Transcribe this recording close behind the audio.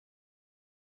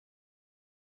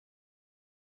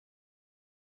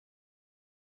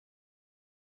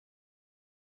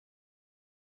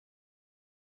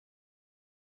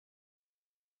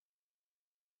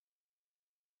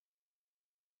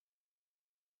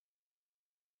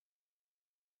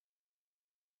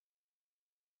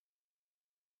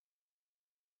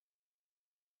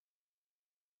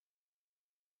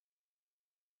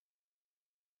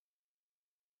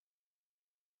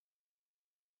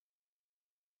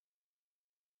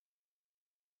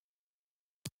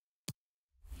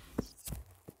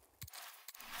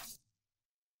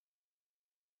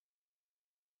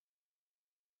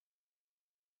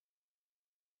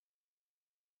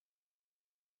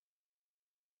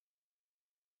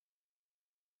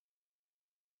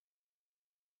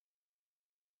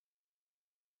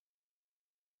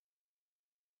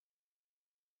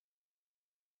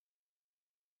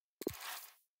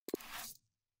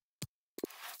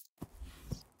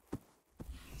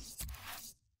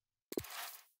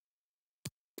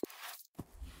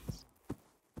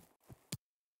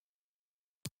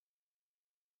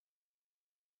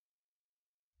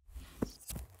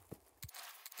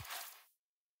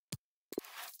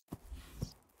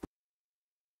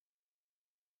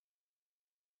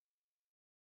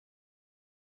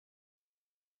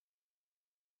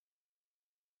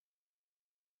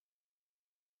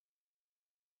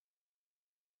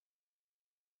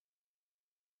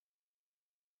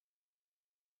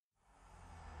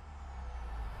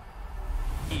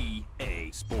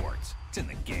Sports. It's in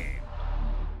the game.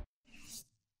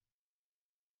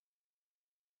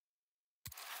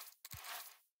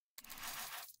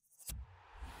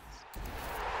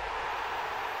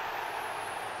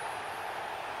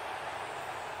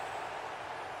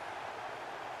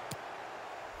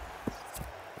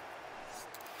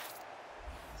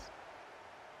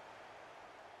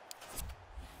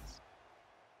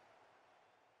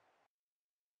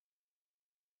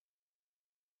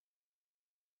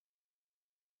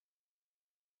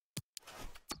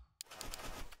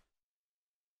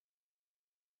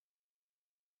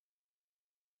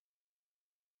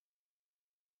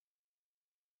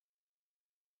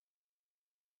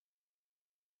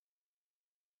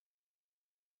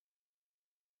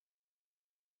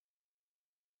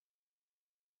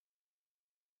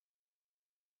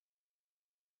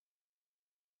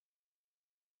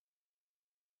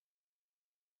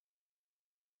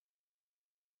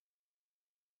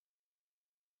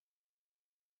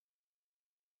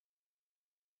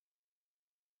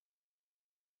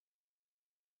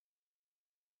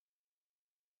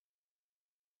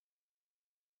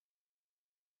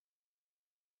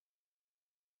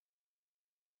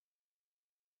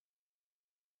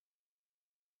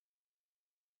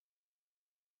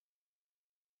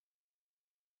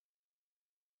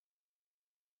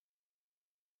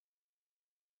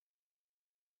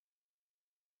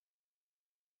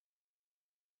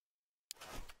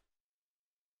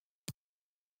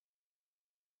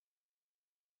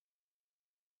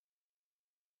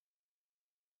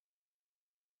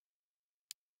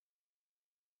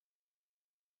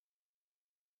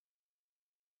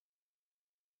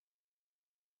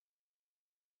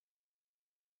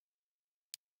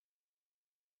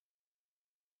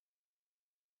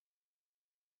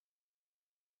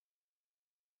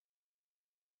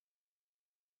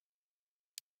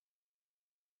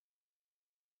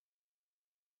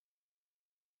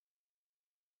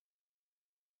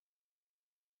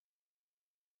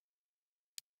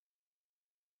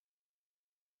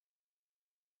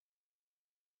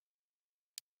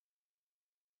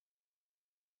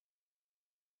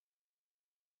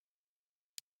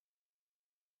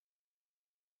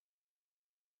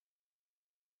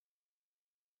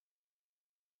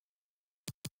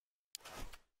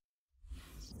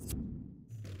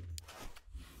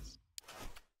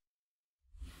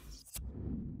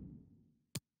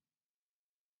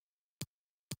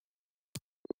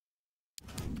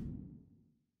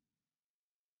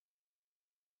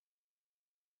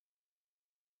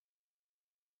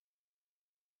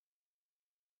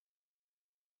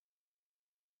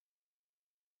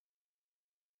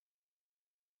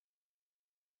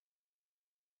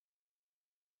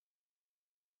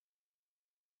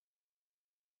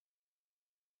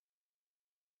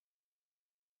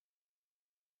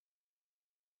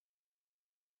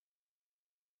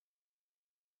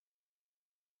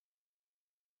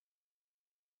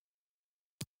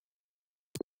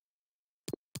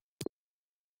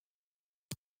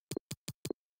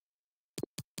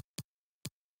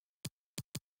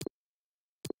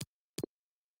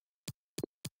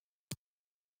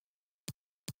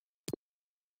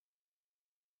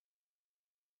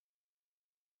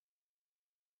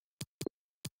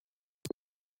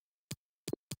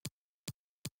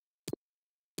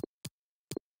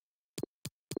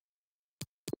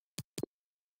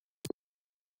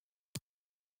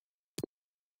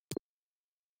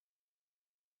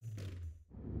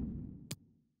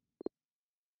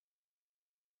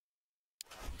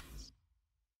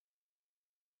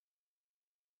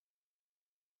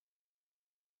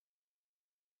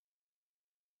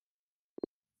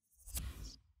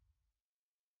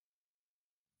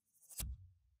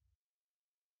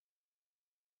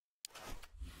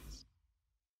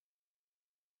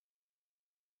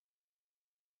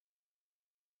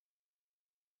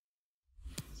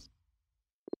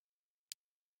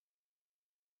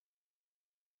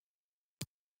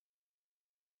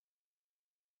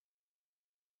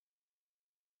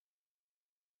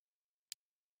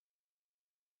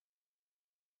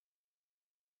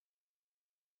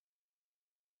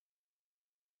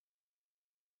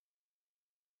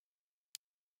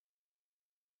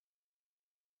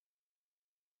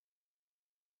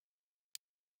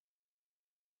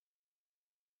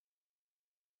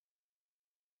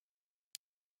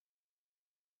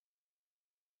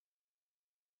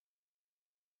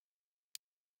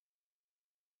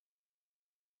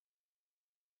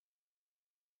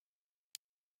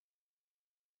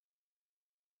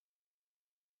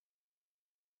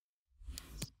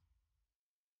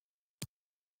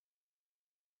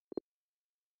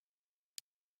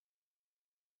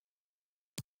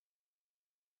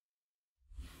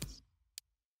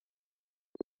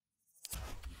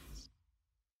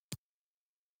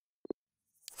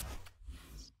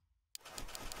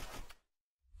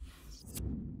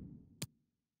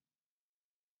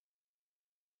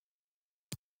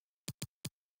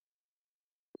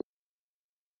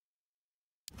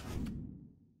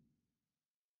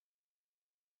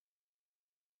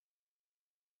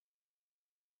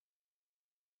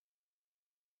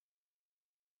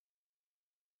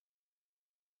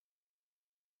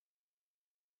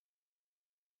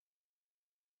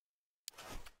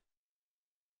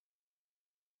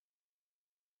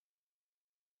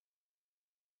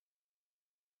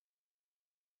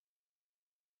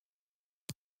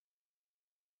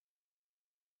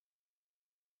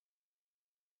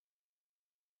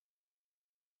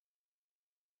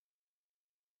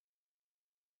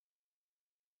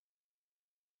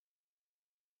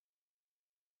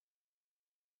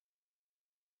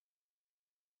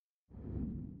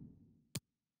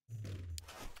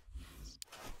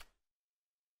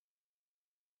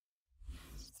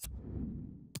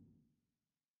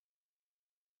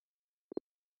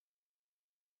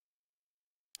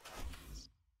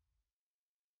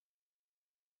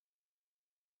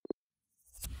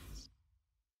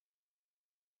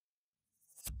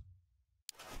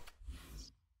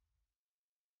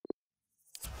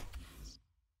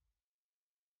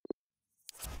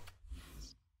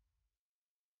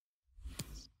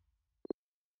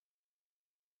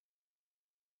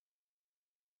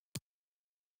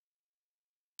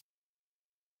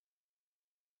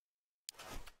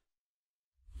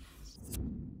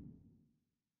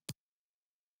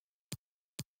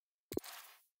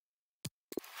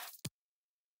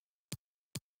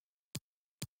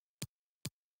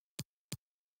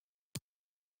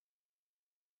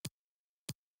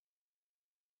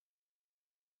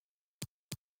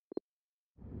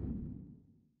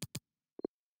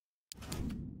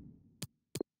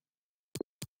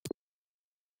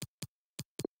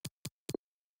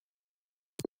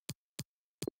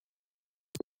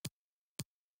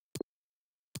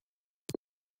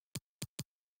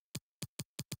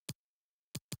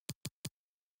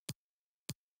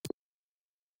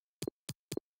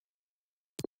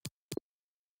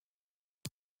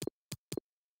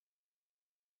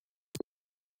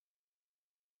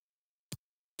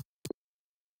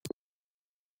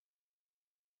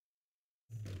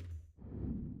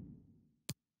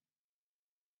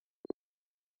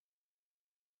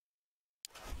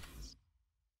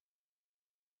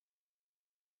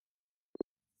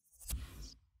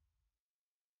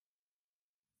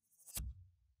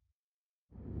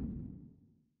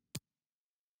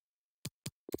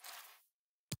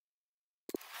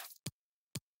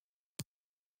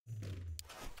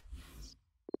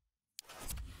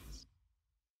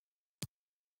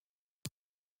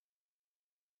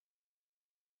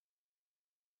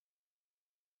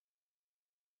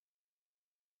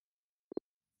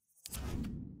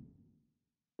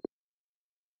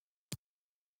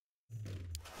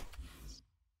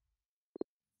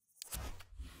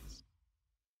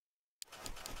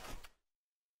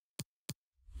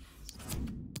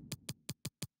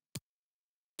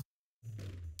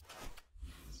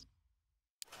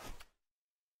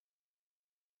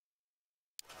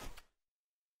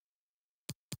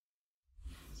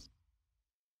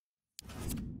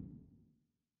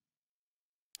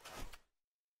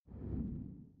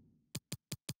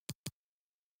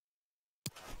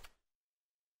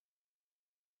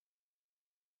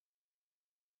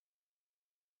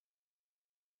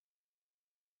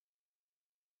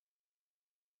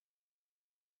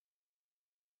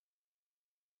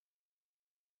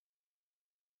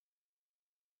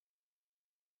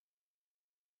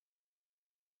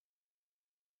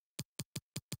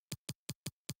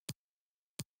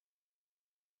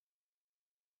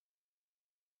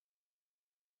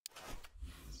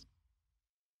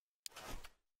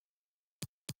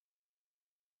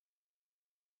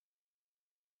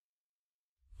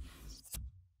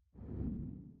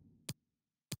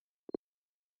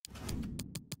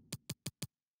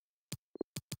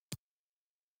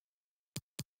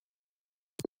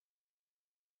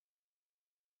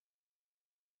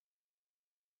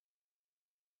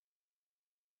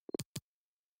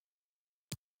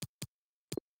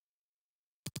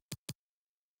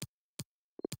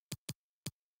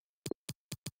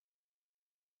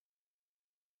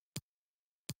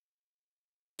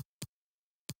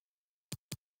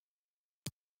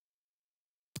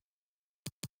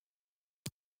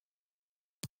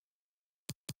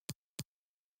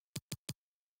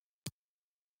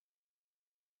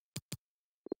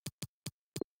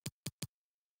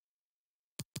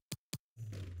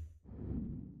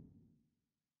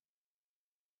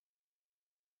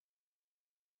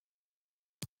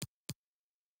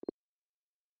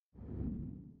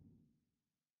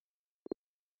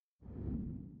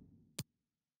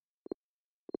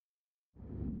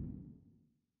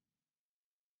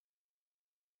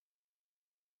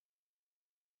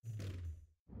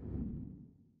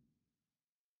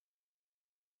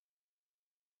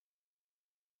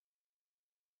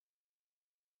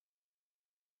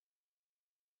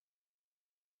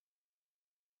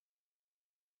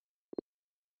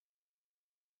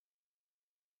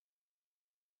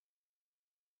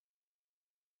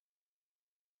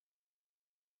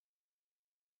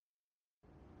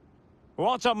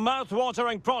 What a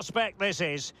mouth-watering prospect this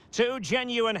is. Two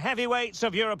genuine heavyweights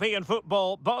of European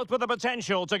football, both with the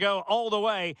potential to go all the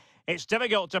way. It's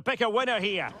difficult to pick a winner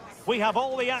here. We have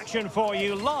all the action for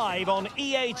you live on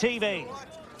EA TV.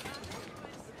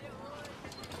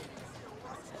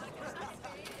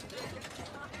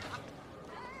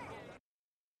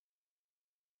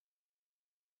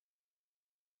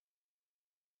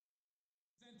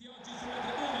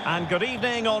 And good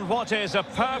evening on what is a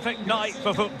perfect night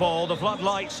for football. The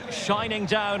floodlights shining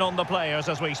down on the players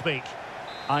as we speak.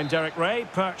 I'm Derek Ray,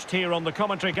 perched here on the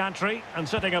commentary gantry, and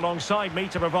sitting alongside me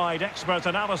to provide expert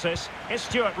analysis is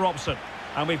Stuart Robson.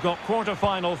 And we've got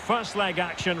quarter-final first leg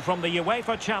action from the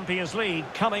UEFA Champions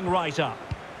League coming right up.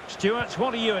 Stuart,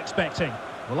 what are you expecting?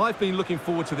 Well, I've been looking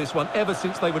forward to this one ever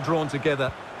since they were drawn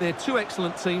together. They're two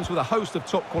excellent teams with a host of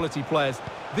top-quality players.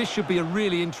 This should be a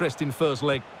really interesting first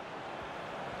leg.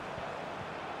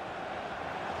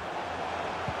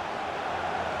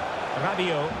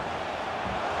 Rabiot.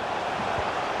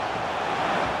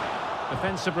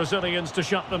 Defensive Brazilians to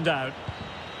shut them down.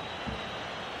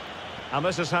 And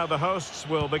this is how the hosts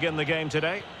will begin the game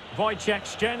today. Wojciech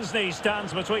Szczęsny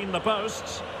stands between the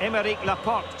posts. Aymeric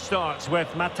Laporte starts with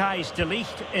Matthijs de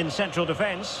Ligt in central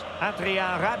defence.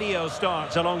 Adrien Rabiot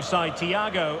starts alongside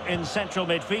Thiago in central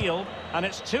midfield. And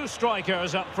it's two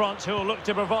strikers up front who will look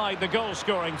to provide the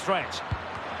goal-scoring threat.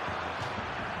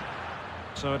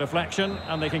 So a deflection,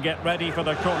 and they can get ready for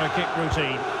the corner kick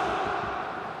routine.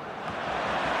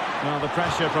 Now the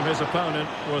pressure from his opponent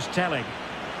was telling.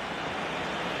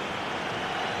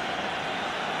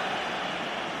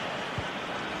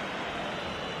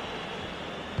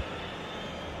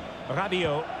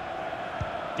 Rabiot.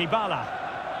 Dybala.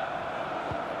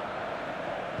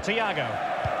 Thiago.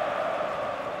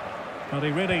 Well,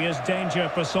 he really is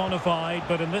danger personified,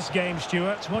 but in this game,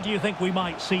 Stuart, what do you think we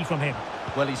might see from him?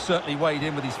 Well, he's certainly weighed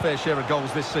in with his fair share of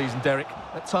goals this season, Derek.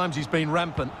 At times he's been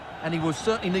rampant, and he will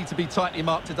certainly need to be tightly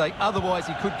marked today. Otherwise,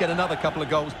 he could get another couple of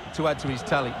goals to add to his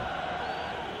tally.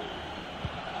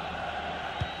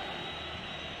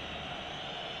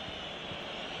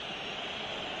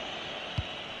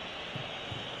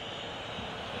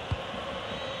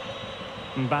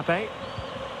 Mbappe.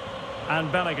 And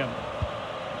Bellingham.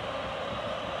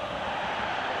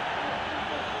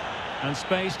 And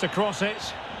space to cross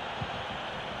it.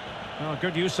 Oh,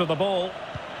 good use of the ball.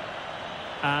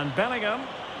 And Bellingham.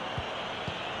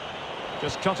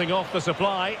 Just cutting off the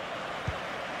supply.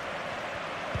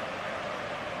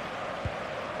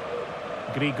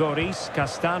 Grigoris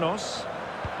Castanos.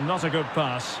 Not a good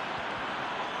pass.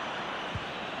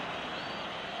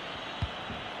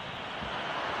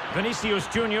 Vinicius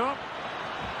Junior.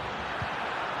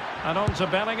 And on to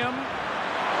Bellingham.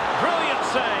 Brilliant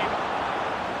save.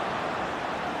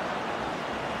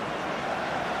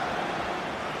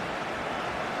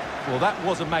 Well, that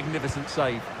was a magnificent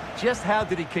save. Just how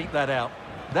did he keep that out?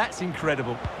 That's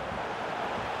incredible.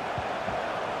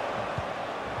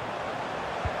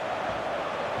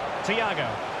 Thiago.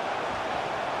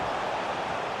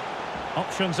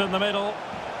 Options in the middle.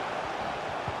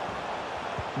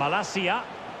 Malacia.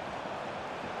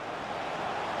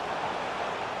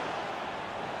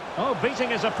 Oh, beating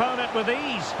his opponent with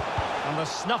ease. And the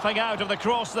snuffing out of the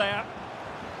cross there.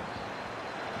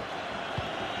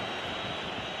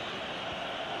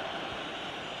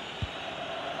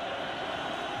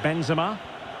 Benzema.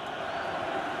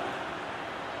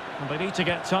 And they need to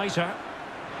get tighter.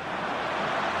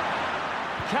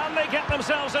 Can they get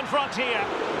themselves in front here?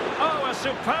 Oh, a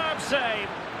superb save.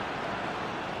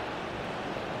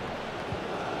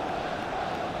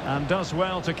 And does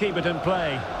well to keep it in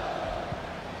play.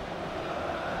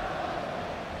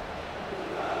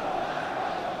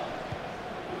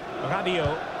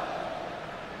 Rabiot.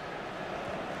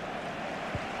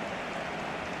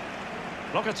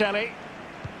 Locatelli.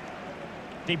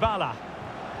 Dybala.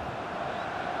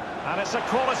 And it's a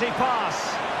quality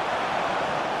pass.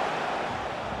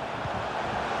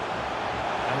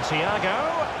 And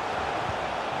Thiago.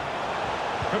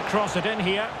 Could cross it in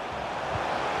here.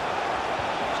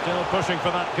 Still pushing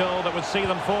for that goal that would see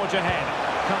them forge ahead.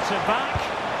 Cuts it back.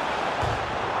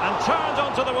 And turned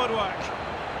onto the woodwork.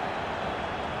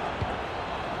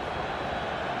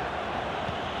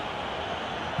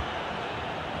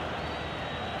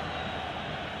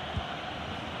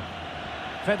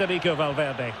 Federico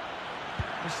Valverde.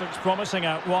 This looks promising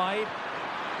out wide.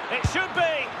 It should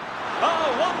be!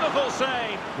 Oh, wonderful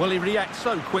save! Well, he reacts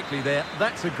so quickly there.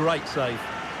 That's a great save.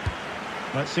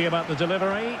 Let's see about the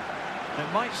delivery.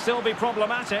 It might still be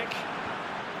problematic.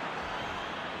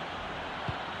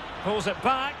 Pulls it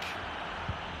back.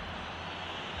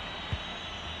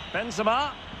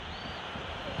 Benzema.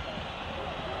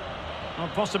 Well,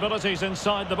 possibilities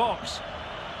inside the box.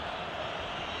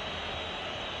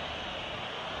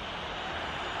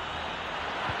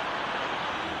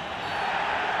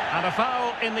 And a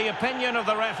foul in the opinion of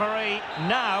the referee.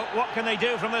 Now, what can they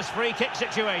do from this free kick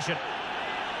situation?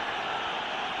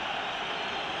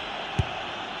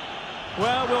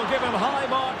 Well, we'll give him high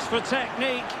marks for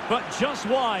technique, but just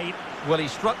wide. Well, he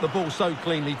struck the ball so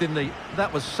cleanly, didn't he?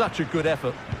 That was such a good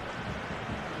effort.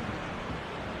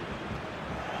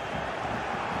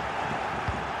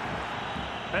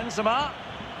 Benzema.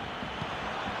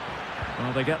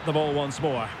 Well, they get the ball once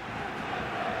more.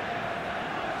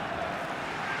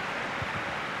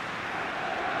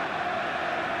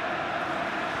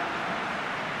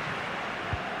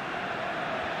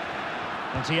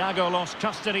 And Thiago lost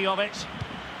custody of it.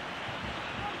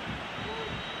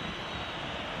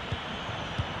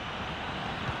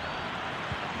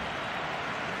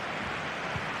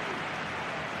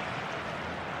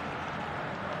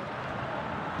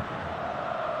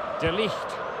 De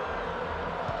Ligt.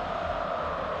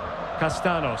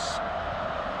 Castanos.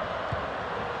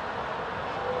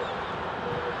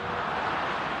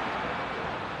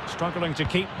 Struggling to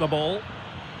keep the ball.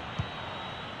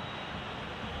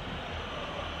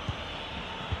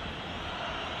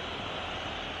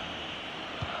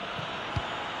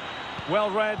 Well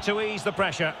read to ease the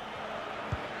pressure.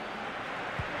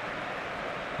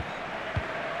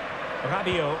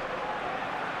 Rabiot.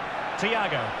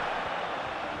 Thiago.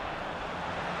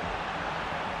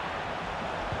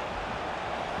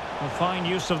 Well, fine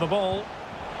use of the ball.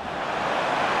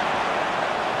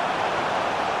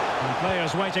 And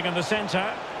players waiting in the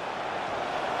centre.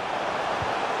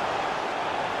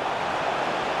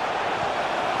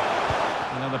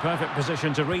 And in the perfect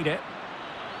position to read it.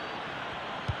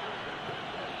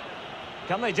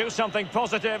 Can they do something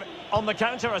positive on the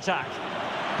counter-attack?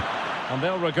 And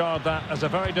they'll regard that as a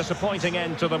very disappointing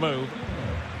end to the move.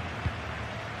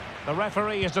 The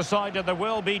referee has decided there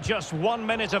will be just 1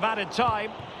 minute of added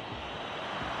time.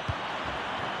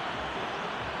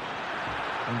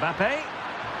 Mbappe.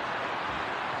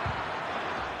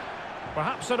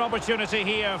 Perhaps an opportunity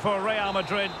here for Real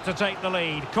Madrid to take the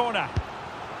lead. Corner.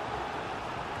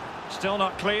 Still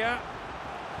not clear.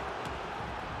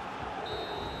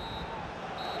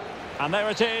 And there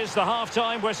it is, the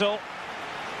half-time whistle.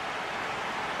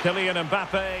 Kylian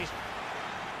Mbappe.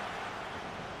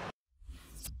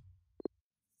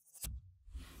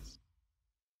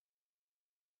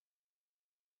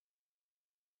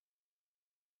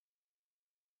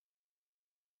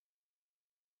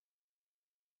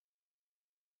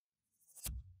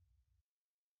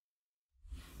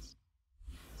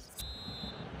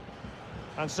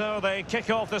 And so they kick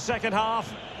off the second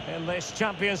half in this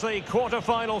Champions League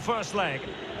quarter-final first leg.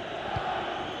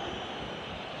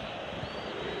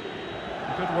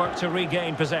 Good work to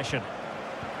regain possession.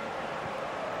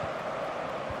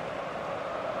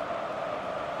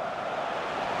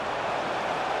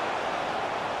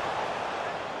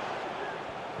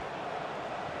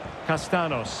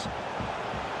 Castanos.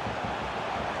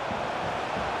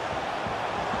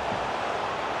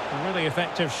 Really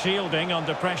effective shielding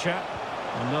under pressure.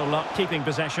 And no luck keeping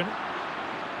possession.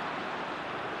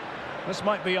 This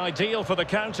might be ideal for the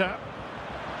counter.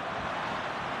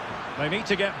 They need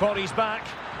to get bodies back.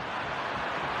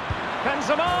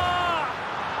 Benzema!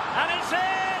 And it's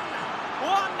in!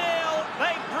 1-0.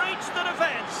 They breached the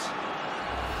defence.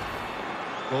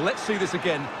 Well, let's see this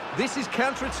again. This is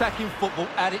counter-attacking football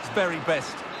at its very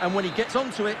best. And when he gets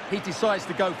onto it, he decides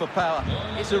to go for power.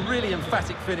 It's a really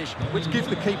emphatic finish, which gives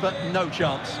the keeper no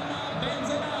chance.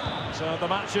 So the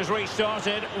match has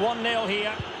restarted. 1-0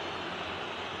 here.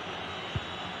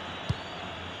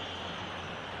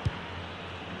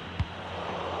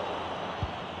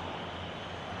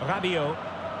 Rabiot.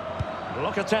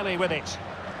 Locatelli with it.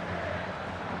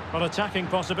 But attacking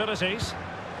possibilities.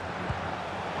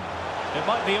 It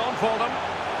might be on for them.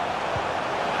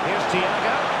 Here's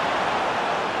Thiago.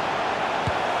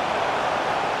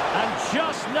 And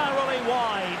just narrowly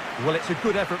wide. Well, it's a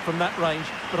good effort from that range,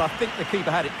 but I think the keeper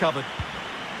had it covered.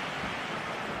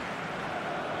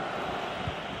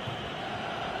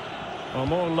 Well,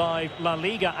 more live La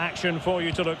Liga action for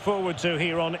you to look forward to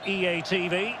here on EA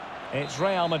TV. It's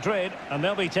Real Madrid, and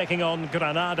they'll be taking on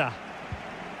Granada.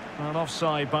 And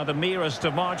offside by the merest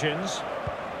of margins.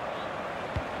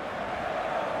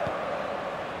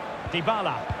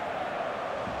 Dybala.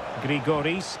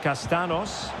 Grigoris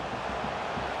Castanos.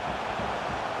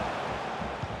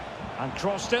 And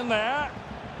crossed in there.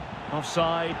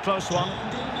 Offside, close one.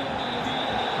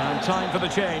 And time for the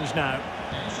change now.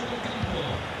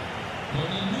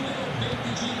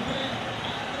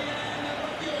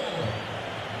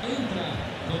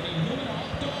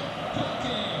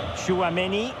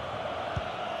 Chouameni.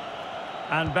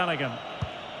 And Bellingham.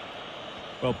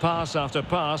 Well, pass after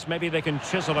pass, maybe they can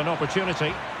chisel an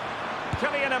opportunity.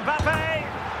 Kylian Mbappe.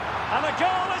 And a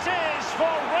goal it is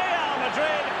for Real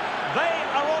Madrid. They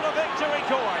are on a victory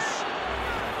course.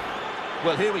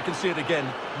 Well, here we can see it again.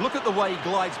 Look at the way he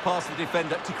glides past the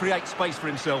defender to create space for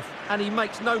himself. And he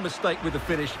makes no mistake with the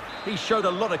finish. He showed a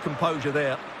lot of composure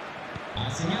there.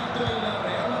 So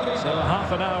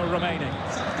half an hour remaining.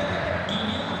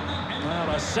 Well,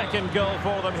 a second goal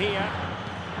for them here.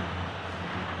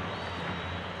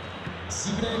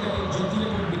 Si prega il gentile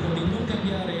pubblico di non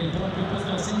cambiare il proprio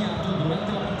posto assegnato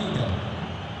durante la partita.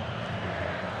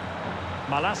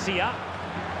 Malacia.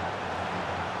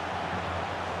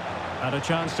 And a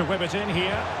chance to whip it in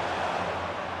here.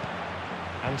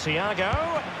 And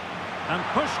Thiago. And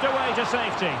pushed away to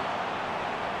safety.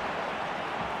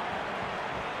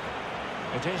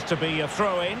 It is to be a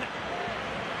throw-in.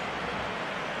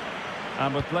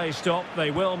 And with play stop,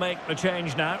 they will make the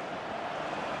change now.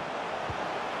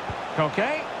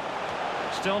 Koke.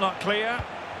 Still not clear.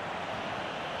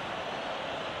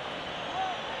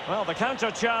 Well, the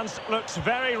counter chance looks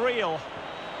very real.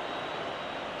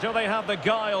 Do they have the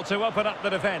guile to open up the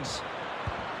defence?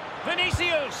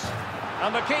 Vinicius!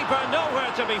 And the keeper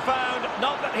nowhere to be found,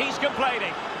 not that he's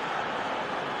complaining.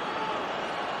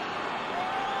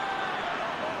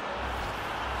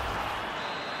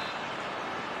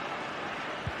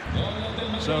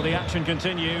 So the action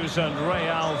continues and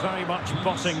Real very much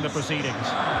bossing the proceedings.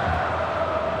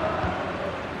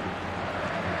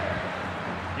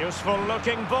 Useful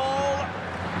looking ball.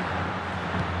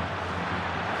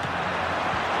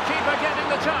 Keeper getting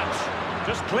the touch.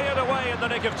 Just cleared away in the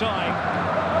nick of time.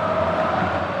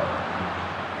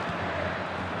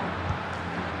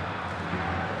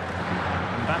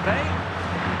 Mbappe.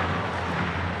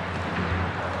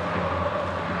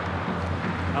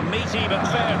 A meaty but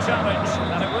fair challenge,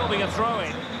 and it will be a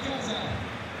throw-in.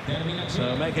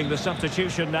 So making the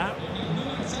substitution now.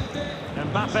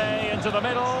 Mbappe into the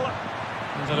middle.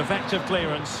 It's an effective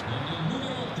clearance.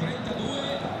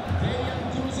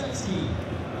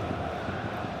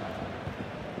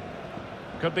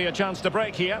 Could be a chance to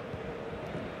break here.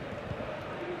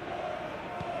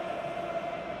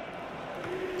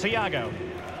 Thiago.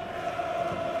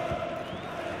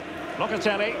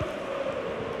 Locatelli.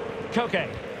 Koke.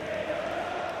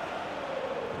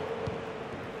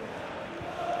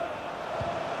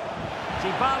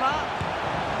 Dybala.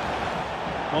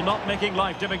 Well, not making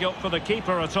life difficult for the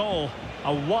keeper at all.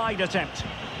 A wide attempt.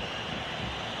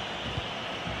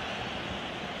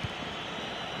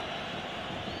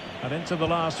 And into the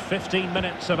last 15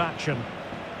 minutes of action.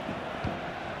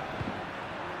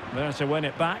 There to win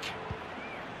it back.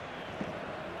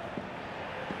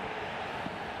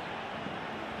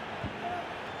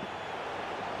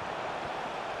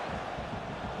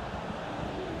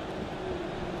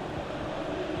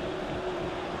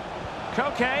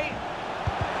 Koke.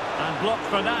 And blocked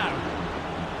for now.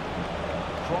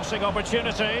 Crossing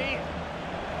opportunity.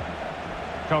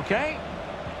 Koke.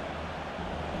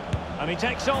 And he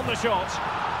takes on the shot.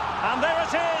 And there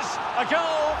it is, a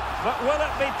goal. But will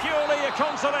it be purely a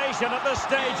consolation at this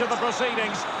stage of the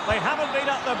proceedings? They haven't been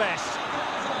at their best.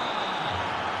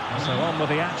 So on with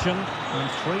the action. And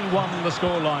 3-1 the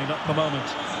scoreline at the moment.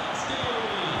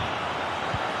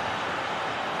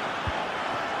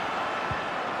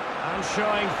 And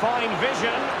showing fine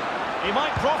vision. He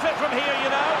might profit from here, you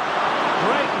know.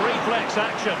 Great reflex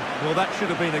action. Well, that should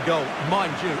have been a goal.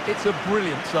 Mind you, it's a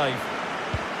brilliant save.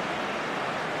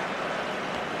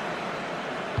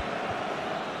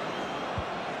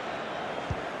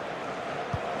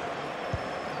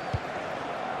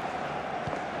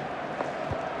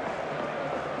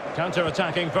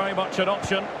 Counter-attacking, very much an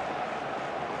option.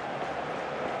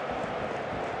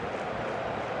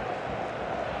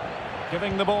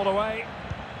 Giving the ball away.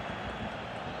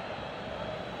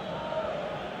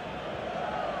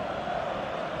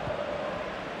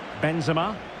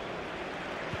 Benzema.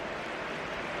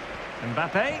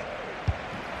 Mbappe.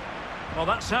 Well,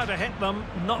 that's how to hit them.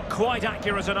 Not quite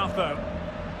accurate enough, though.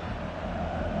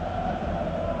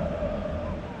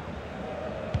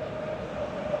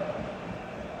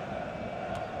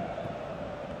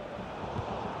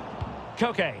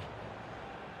 Koke.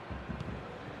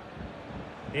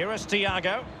 Here is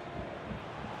Thiago.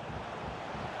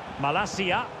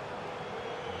 Malacia.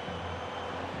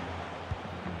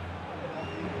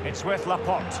 It's with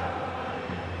Laporte.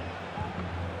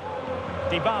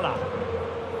 Dybala.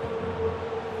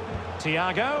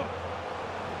 Thiago.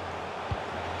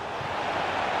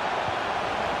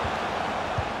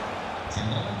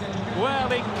 Well,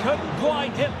 he couldn't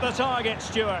quite hit the target,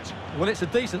 Stuart. Well, it's a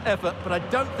decent effort, but I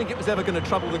don't think it was ever going to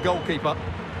trouble the goalkeeper.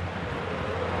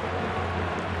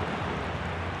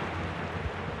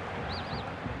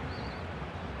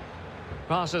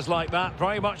 Passes like that,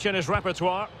 very much in his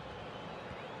repertoire.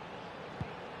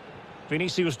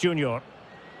 Vinicius Junior.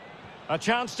 A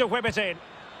chance to whip it in.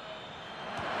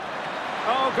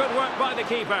 Oh, good work by the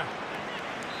keeper.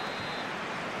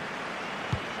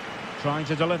 Trying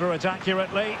to deliver it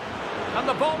accurately. And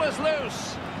the ball is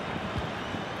loose.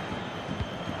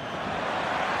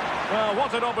 Well,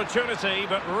 what an opportunity,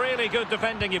 but really good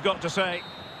defending, you've got to say.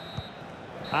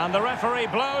 And the referee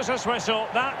blows his whistle.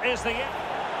 That is the end.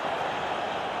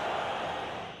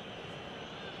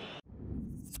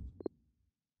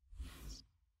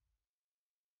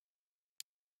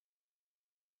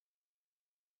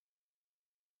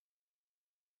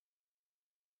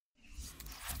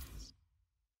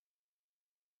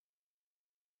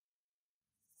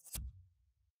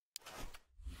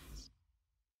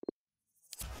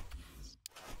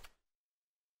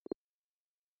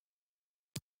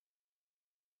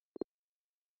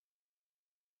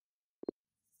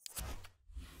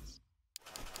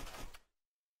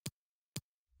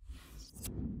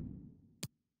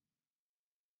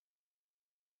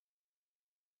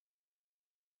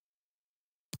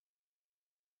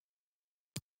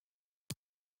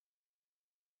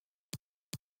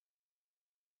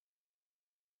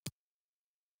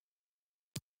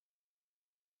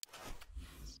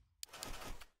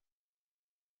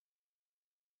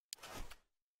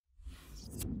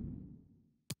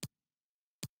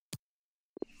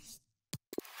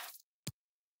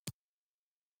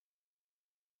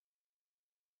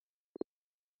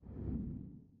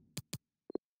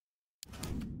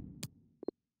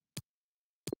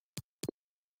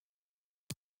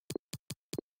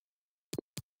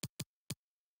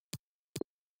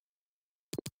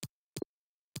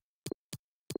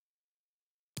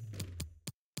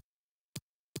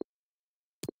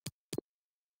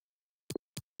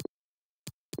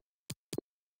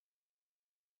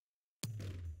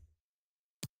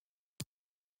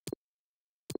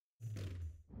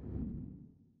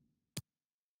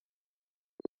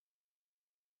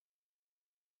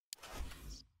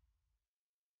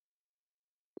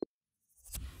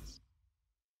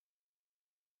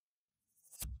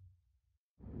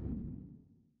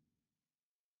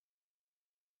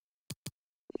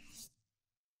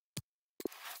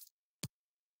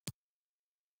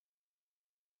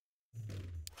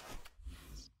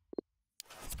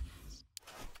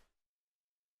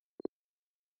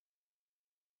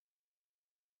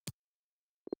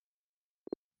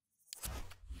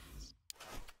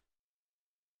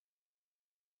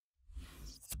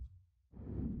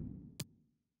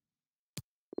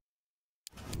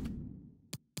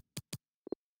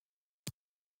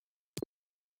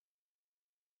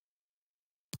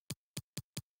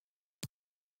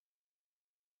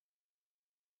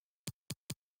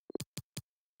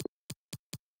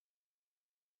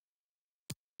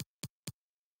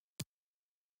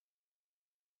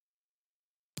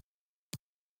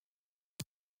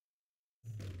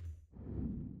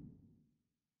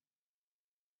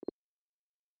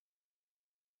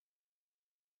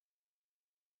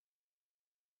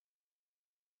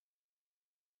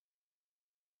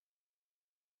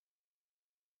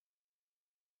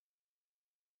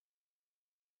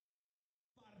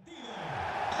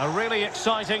 A really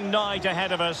exciting night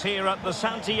ahead of us here at the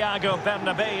Santiago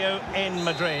Bernabeu in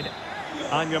Madrid.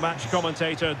 I'm your match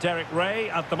commentator, Derek Ray,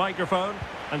 at the microphone.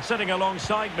 And sitting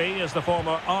alongside me is the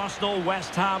former Arsenal,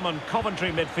 West Ham and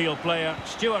Coventry midfield player,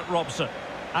 Stuart Robson.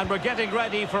 And we're getting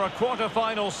ready for a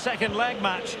quarter-final second leg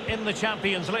match in the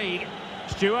Champions League.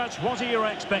 Stuart, what are your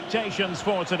expectations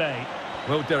for today?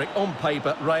 Well, Derek, on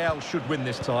paper, Real should win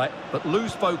this tie, but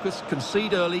lose focus,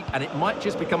 concede early, and it might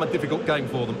just become a difficult game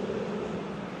for them.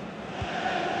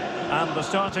 And the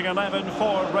starting 11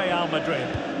 for Real Madrid.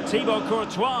 Thibaut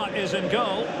Courtois is in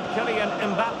goal. Kylian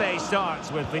Mbappe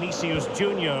starts with Vinicius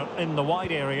Junior in the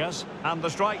wide areas. And the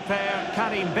strike pair,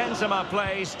 Karim Benzema,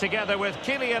 plays together with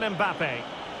Kylian Mbappe.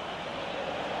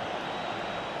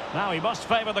 Now he must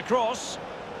favour the cross.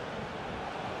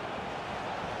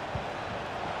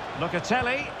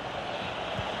 Locatelli.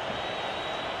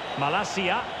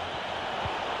 Malacia.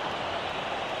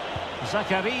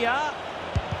 Zakaria.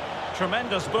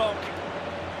 Tremendous block.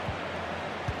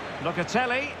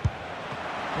 Locatelli.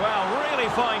 Well, really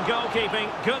fine goalkeeping.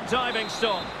 Good diving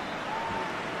stop.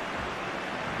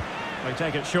 They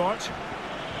take it short.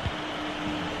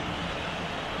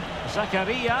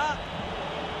 Zakaria.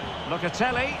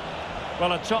 Locatelli.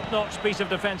 Well, a top-notch piece of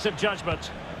defensive judgment.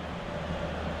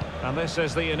 And this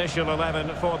is the initial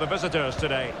 11 for the visitors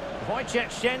today. Wojciech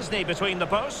Szczęsny between the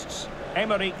posts.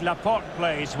 Aymeric Laporte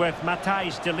plays with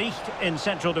Matthijs de Ligt in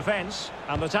central defence.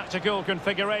 And the tactical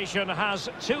configuration has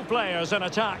two players in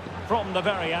attack from the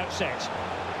very outset.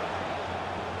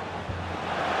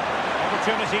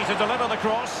 Opportunity to deliver the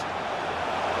cross.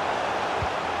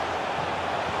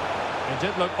 It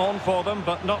did look on for them,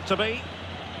 but not to be.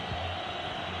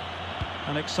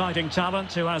 An exciting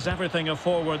talent who has everything a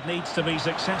forward needs to be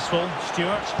successful.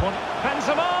 Stewart.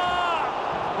 Benzema!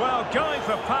 Well, going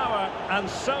for power and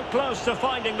so close to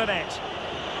finding the net.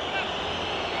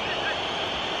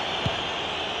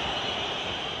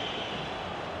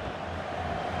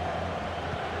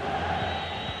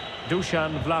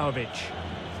 Dusan Vlahovic.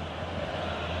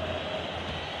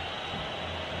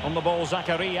 On the ball,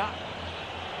 Zakaria.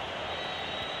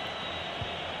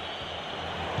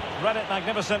 Read it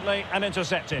magnificently and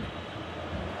intercepted.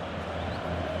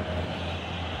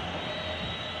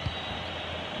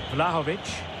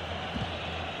 Vlahovic.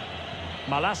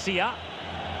 Malacia.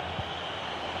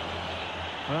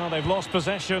 Well, they've lost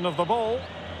possession of the ball.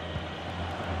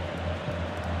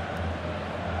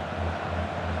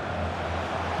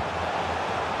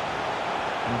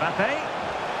 Mbappe.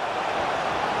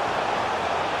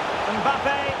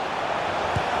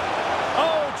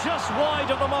 Oh, just wide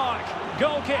of the mark.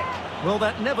 Goal kick. Well,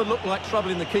 that never looked like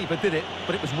troubling the keeper, did it?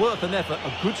 But it was worth an effort.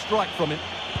 A good strike from him.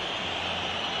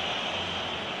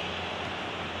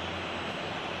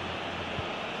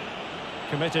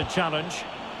 Committed challenge.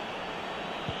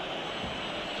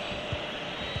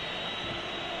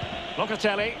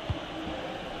 Locatelli.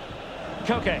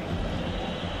 Koke.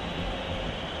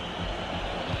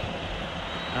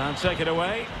 And take it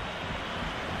away.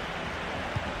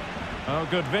 Oh,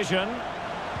 good vision.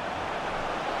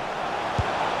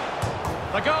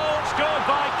 The goal scored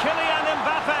by Kylian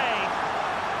Mbappe.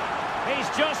 He's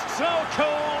just so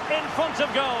cool in front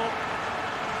of goal.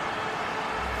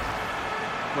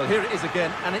 Well, here it is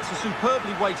again, and it's a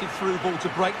superbly weighted through ball to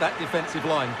break that defensive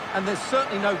line. And there's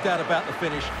certainly no doubt about the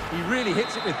finish. He really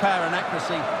hits it with power and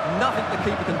accuracy. Nothing the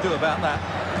keeper can do about that.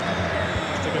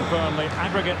 Just to confirm the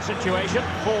aggregate situation,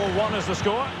 4-1 is the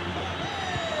score.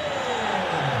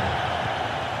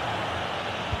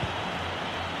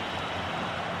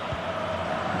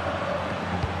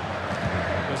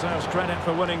 Deserves credit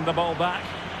for winning the ball back.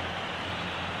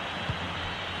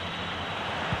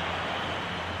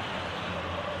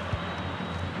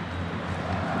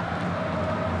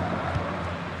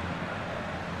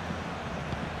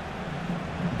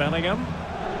 Bellingham.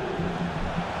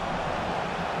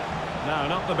 No,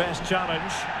 not the best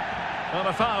challenge. Not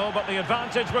a foul, but the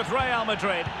advantage with Real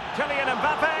Madrid. Kylian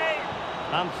Mbappe,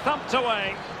 and thumped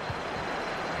away.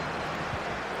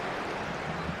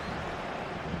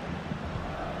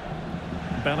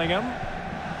 Bellingham.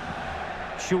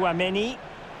 Chouameni.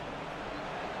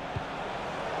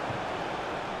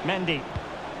 Mendy.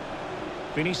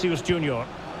 Vinicius Junior.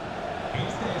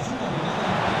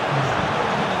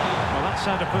 That's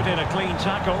how to put in a clean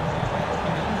tackle.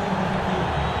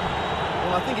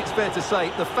 Well, I think it's fair to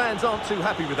say the fans aren't too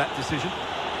happy with that decision.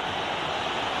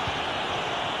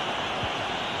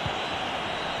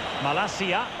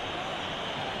 Malacia.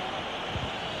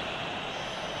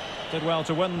 Did well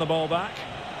to win the ball back.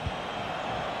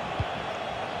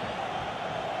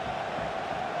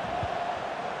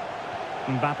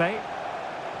 Mbappe.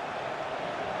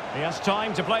 He has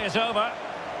time to play it over.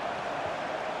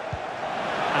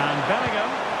 And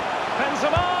Bellingham.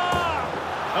 Benzema!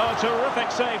 Oh,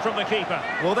 terrific save from the keeper.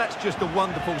 Well, that's just a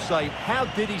wonderful save. How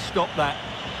did he stop that?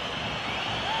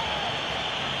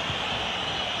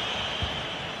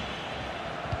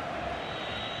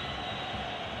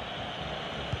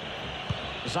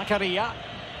 Zakaria.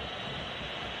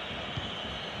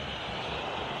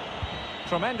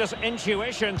 Tremendous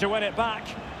intuition to win it back.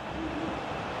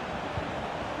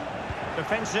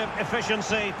 Defensive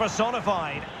efficiency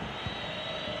personified.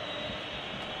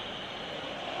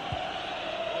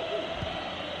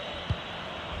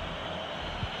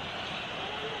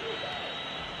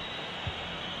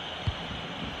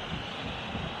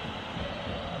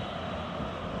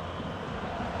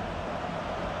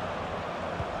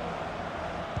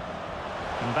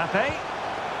 Mbappe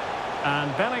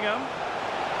and Bellingham.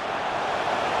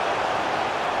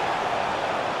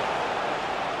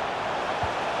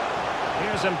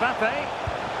 Here's Mbappe.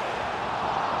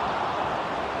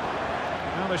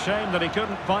 Well, a shame that he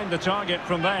couldn't find the target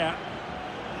from there.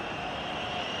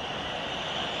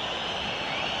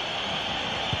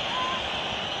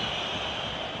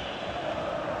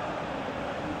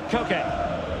 Koke.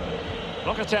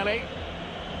 Locatelli.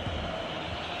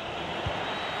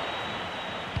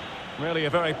 Really a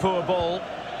very poor ball.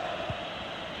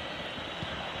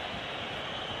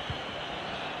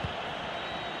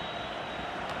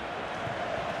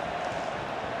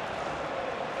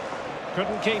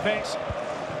 Couldn't keep it.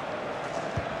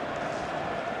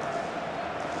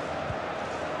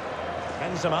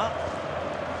 Benzema.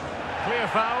 Clear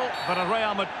foul, but a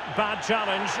Real Madrid bad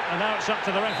challenge, and now it's up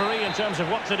to the referee in terms of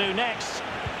what to do next.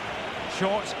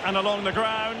 Short and along the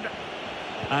ground,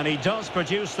 and he does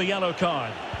produce the yellow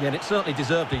card. Yeah, and it certainly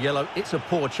deserved a yellow. It's a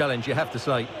poor challenge, you have to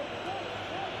say.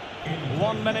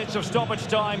 1 minute of stoppage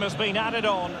time has been added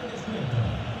on.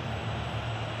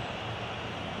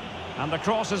 And the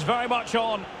cross is very much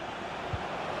on.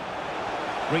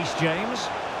 Reece James.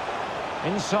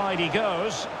 Inside he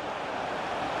goes.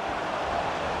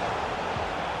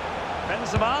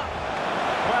 Benzema.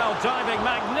 Well, diving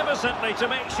magnificently to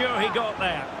make sure he got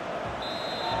there.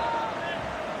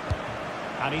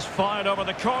 And he's fired over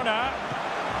the corner.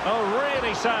 Oh,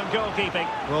 really sound goalkeeping.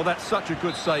 Well, that's such a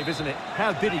good save, isn't it?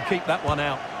 How did he keep that one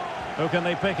out? Who can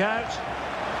they pick out?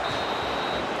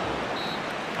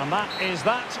 And that is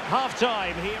that.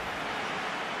 Half-time here.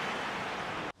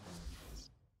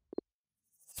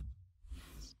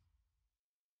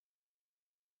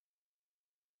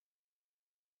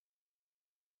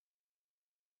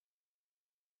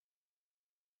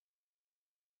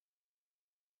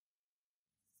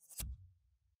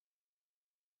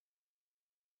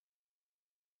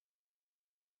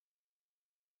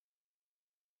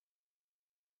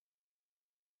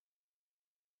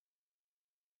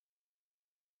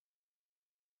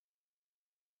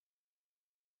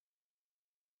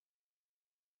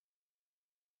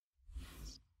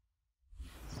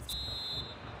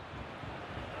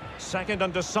 Second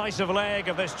and decisive leg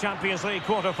of this Champions League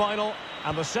quarter-final,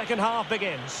 and the second half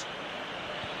begins.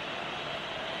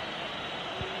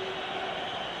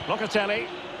 Locatelli.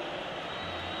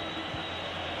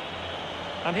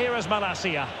 And here is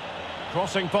Malacia.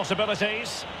 Crossing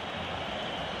possibilities.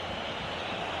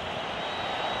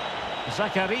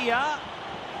 Zakaria.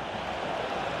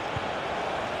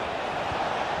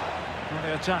 Well,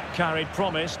 the attack carried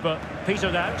promise, but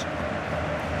petered out.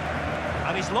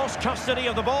 And he's lost custody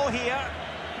of the ball here.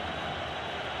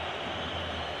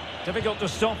 Difficult to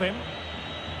stop him.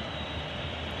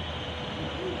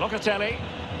 Locatelli.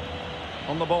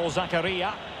 On the ball,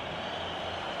 Zakaria.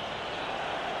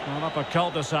 Well, up a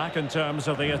cul-de-sac in terms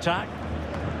of the attack.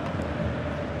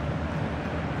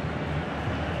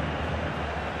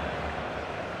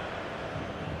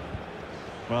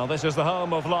 Well, this is the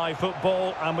home of live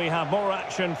football, and we have more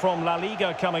action from La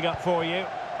Liga coming up for you.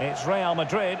 It's Real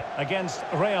Madrid against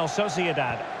Real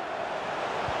Sociedad.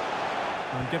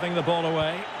 And giving the ball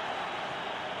away.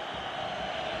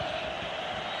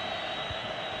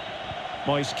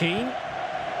 Moise Keane.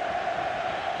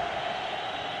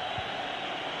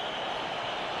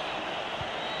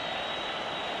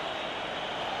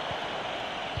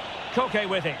 Koke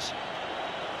with it.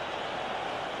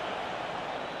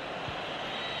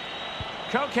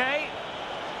 Koke.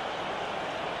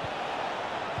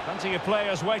 Plenty of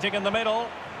players waiting in the middle.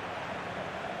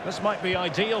 This might be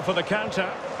ideal for the counter.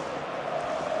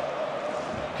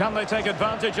 Can they take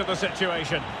advantage of the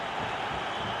situation?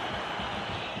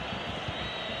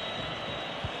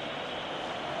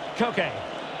 Koke.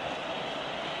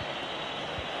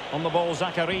 On the ball,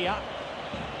 Zakaria.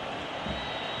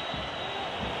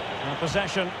 And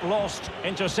possession lost,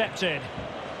 intercepted.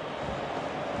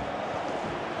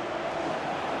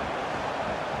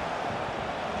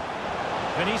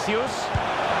 Vinicius.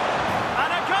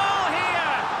 And a goal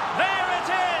here! There it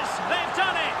is! They've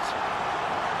done it!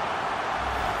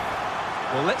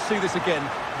 Well, let's see this again.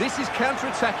 This is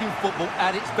counter-attacking football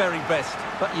at its very best.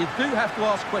 But you do have to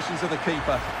ask questions of the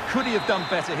keeper. Could he have done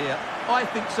better here? I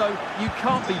think so. You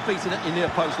can't be beaten at your near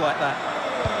post like that.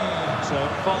 So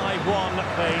 5-1,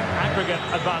 the aggregate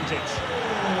advantage.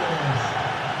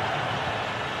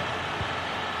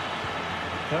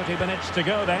 30 minutes to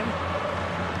go then.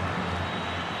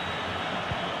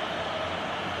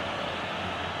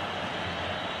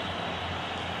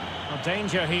 A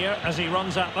danger here as he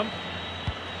runs at them.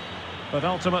 But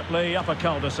ultimately up a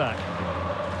cul-de-sac.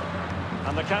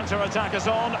 And the counter-attack is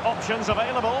on, options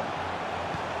available.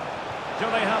 Do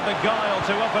they have the guile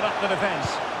to open up the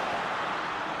defence?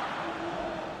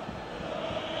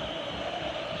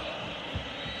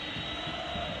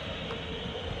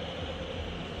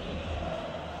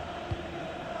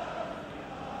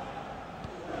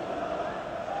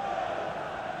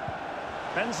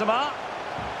 Benzema.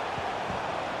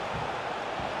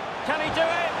 Can he do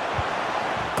it?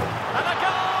 And a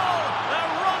goal!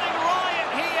 They're running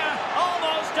riot here,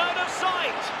 almost out of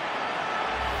sight.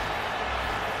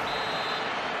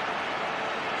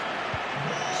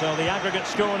 So the aggregate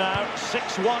score now,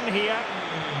 6-1 here.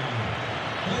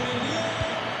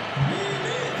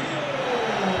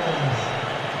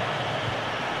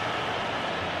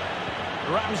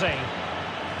 Ramsey.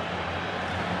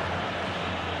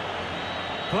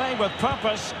 Playing with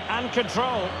purpose and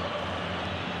control.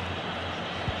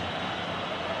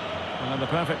 And in the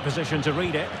perfect position to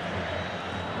read it.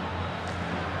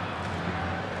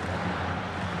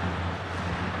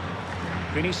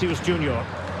 Vinicius Junior.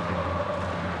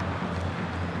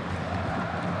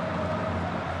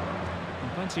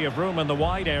 Plenty of room in the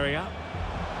wide area.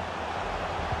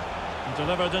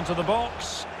 Delivered into the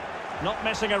box. Not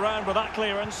messing around with that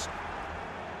clearance.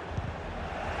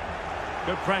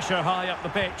 Good pressure high up the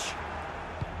pitch.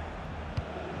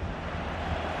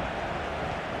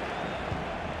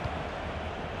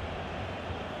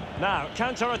 Now,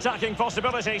 counter-attacking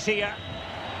possibilities here.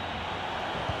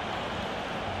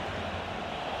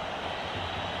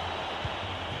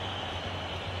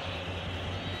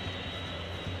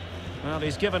 Well,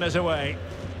 he's given us away.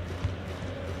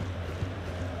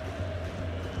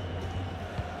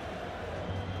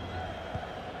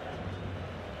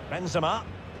 Benzema.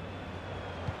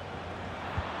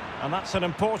 And that's an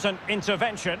important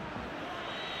intervention.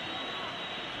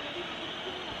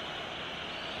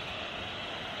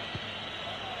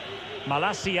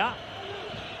 Malacia.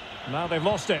 Now they've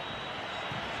lost it.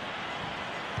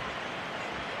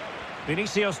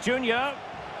 Vinicius Junior.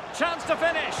 Chance to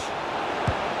finish.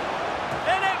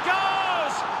 In it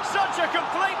goes! Such a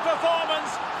complete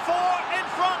performance. 4 in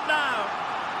front now.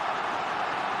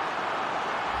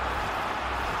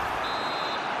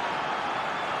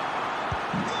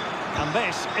 And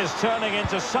this is turning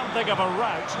into something of a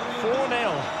rout.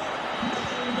 4-0.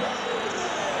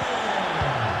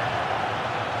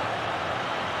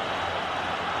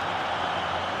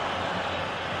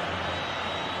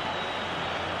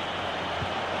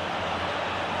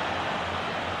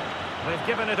 They've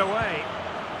given it away.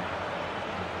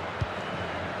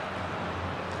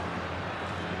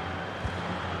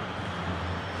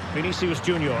 Vinicius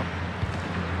Junior.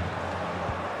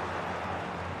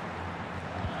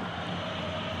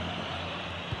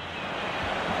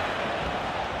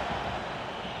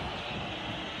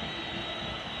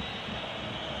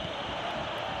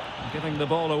 Giving the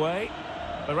ball away.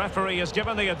 The referee has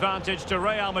given the advantage to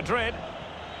Real Madrid.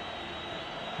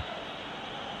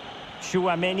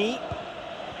 Tchouaméni.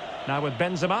 Now with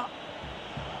Benzema.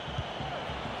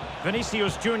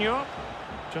 Vinicius Junior.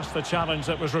 Just the challenge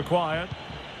that was required.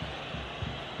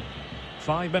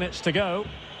 5 minutes to go.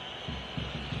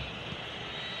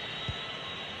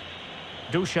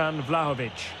 Dusan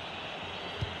Vlahovic.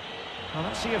 Well,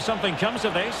 let's see if something comes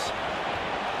of this.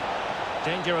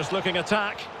 Dangerous looking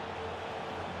attack.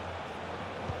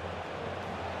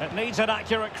 It needs an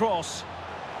accurate cross.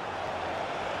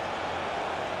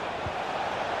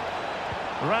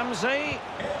 Ramsey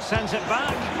sends it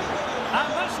back.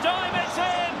 And this time it's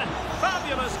in!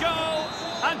 Fabulous goal!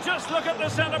 And just look at the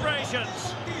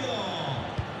celebrations.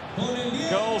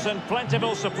 Goals in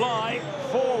plentiful supply.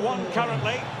 4-1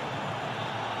 currently.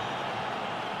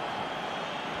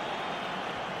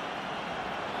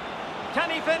 Can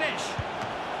he finish?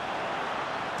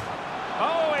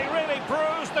 Oh, he really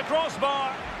bruised the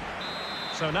crossbar.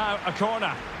 So now a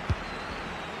corner.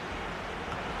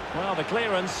 Well, the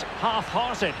clearance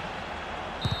half-hearted.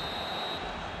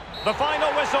 The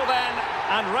final whistle then,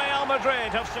 and Real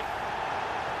Madrid have...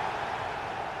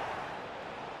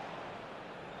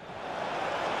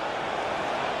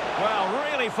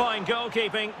 Well, really fine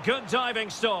goalkeeping, good diving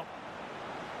stop.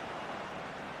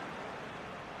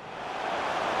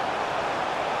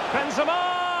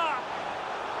 Benzema!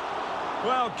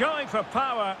 Well, going for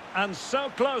power and so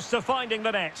close to finding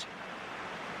the net.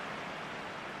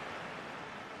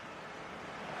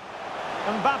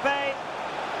 Mbappe.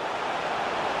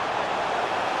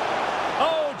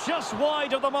 Oh, just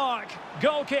wide of the mark.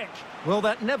 Goal kick. Well,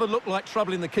 that never looked like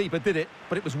troubling the keeper, did it?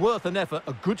 But it was worth an effort.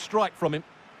 A good strike from him.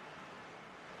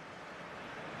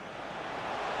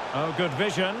 Oh, good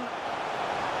vision.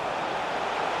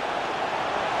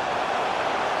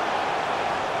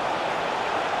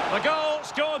 The goal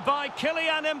scored by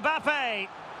Kylian Mbappe.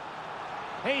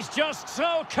 He's just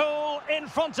so cool in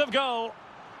front of goal.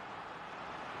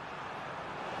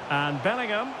 And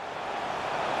Bellingham.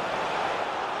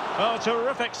 Oh,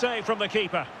 terrific save from the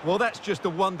keeper. Well, that's just a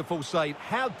wonderful save.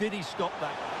 How did he stop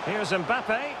that? Here's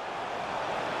Mbappe.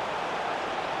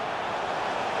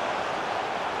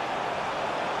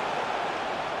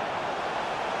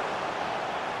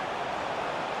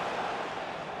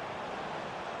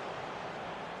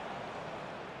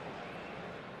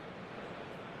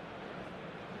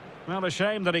 Well, a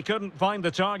shame that he couldn't find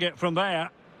the target from there.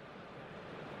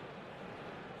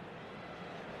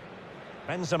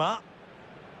 Benzema.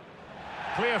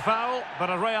 Clear foul, but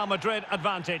a Real Madrid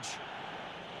advantage.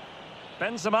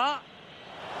 Benzema.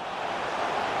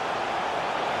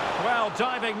 Well,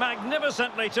 diving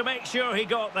magnificently to make sure he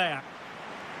got there.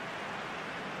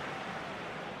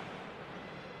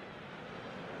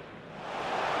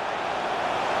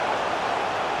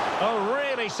 Oh,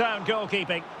 really sound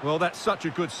goalkeeping. Well, that's such a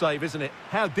good save, isn't it?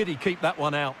 How did he keep that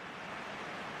one out?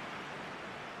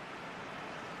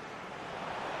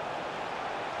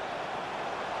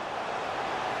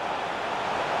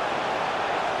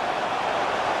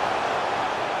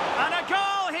 And a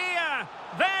goal here!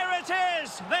 There it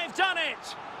is! They've done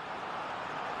it!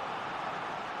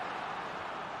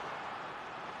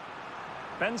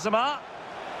 Benzema.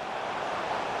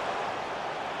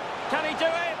 Can he do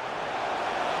it?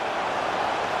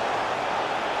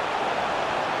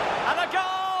 And a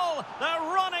goal!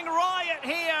 They're running riot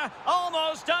here,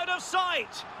 almost out of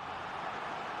sight.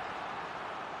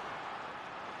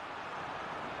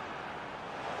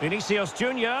 Vinicius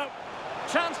Junior,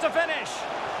 chance to finish.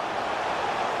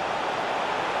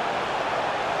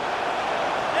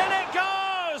 In it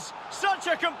goes! Such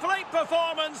a complete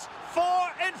performance. 4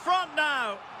 in front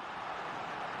now.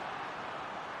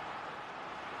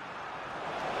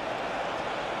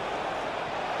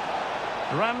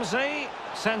 Ramsey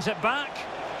sends it back.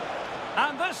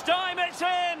 And this time it's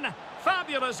in!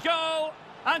 Fabulous goal.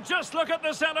 And just look at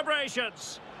the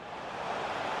celebrations.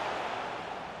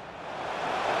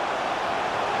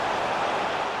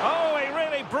 Oh, he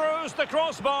really bruised the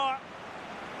crossbar.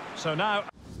 So now...